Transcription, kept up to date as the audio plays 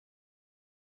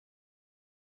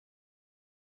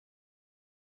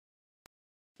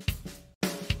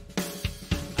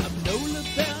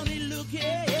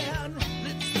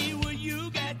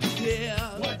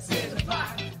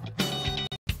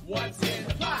What's in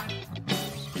the pot?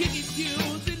 Kicking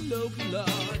skills in local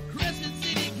art. Crescent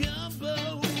City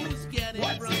combos. Get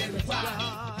it from the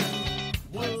pot?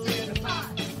 What's in the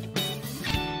pot?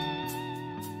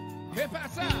 ¿Qué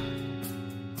pasa?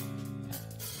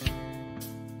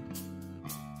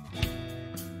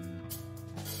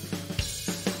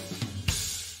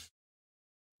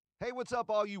 Hey, what's up,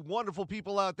 all you wonderful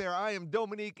people out there? I am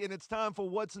Dominique, and it's time for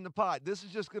What's in the Pot. This is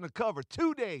just going to cover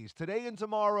 2 days, today and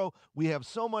tomorrow. We have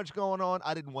so much going on.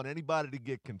 I didn't want anybody to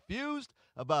get confused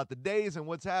about the days and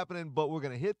what's happening, but we're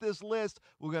going to hit this list.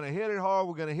 We're going to hit it hard.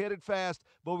 We're going to hit it fast,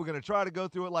 but we're going to try to go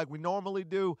through it like we normally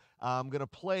do. I'm going to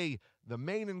play The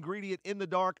Main Ingredient in the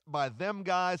Dark by them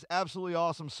guys. Absolutely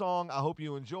awesome song. I hope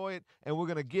you enjoy it, and we're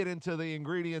going to get into the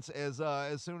ingredients as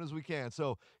soon as we can.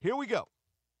 So here we go.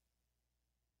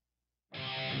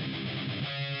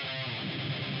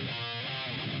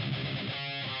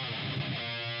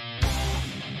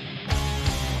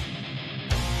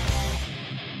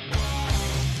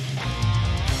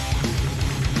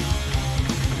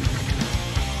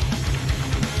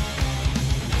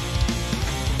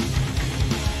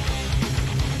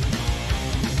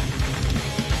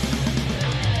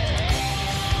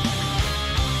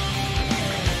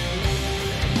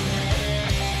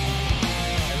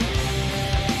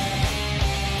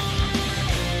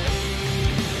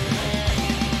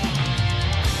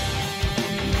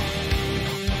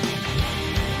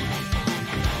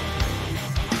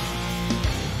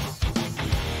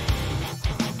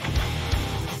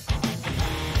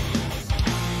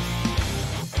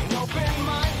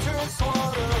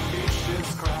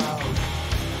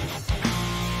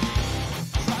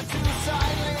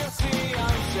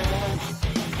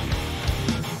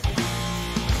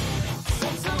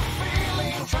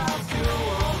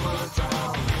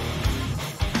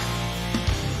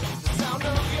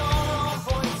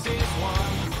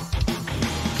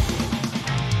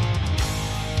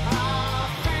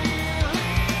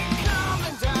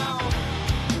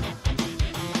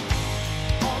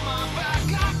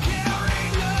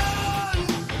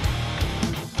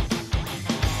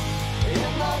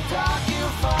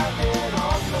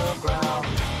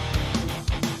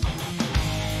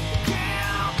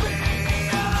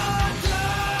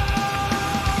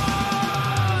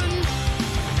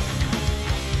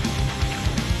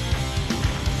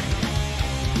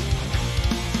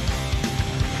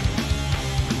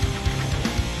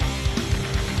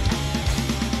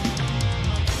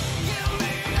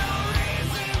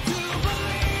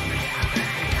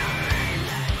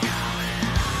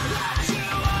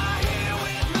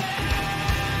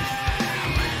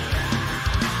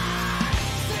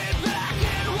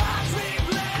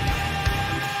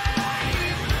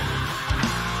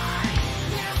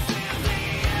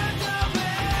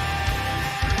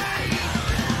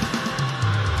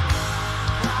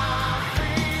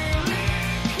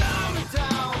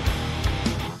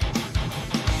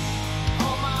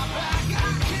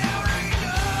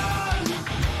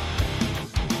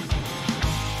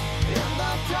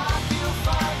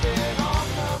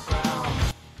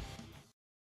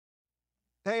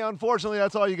 Hey, unfortunately,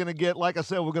 that's all you're going to get. Like I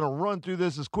said, we're going to run through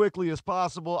this as quickly as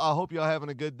possible. I hope y'all having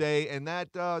a good day. And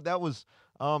that was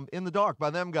In the Dark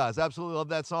by them guys. Absolutely love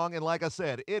that song. And like I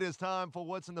said, it is time for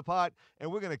What's in the Pot,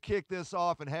 and we're going to kick this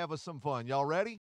off and have us some fun. Y'all ready?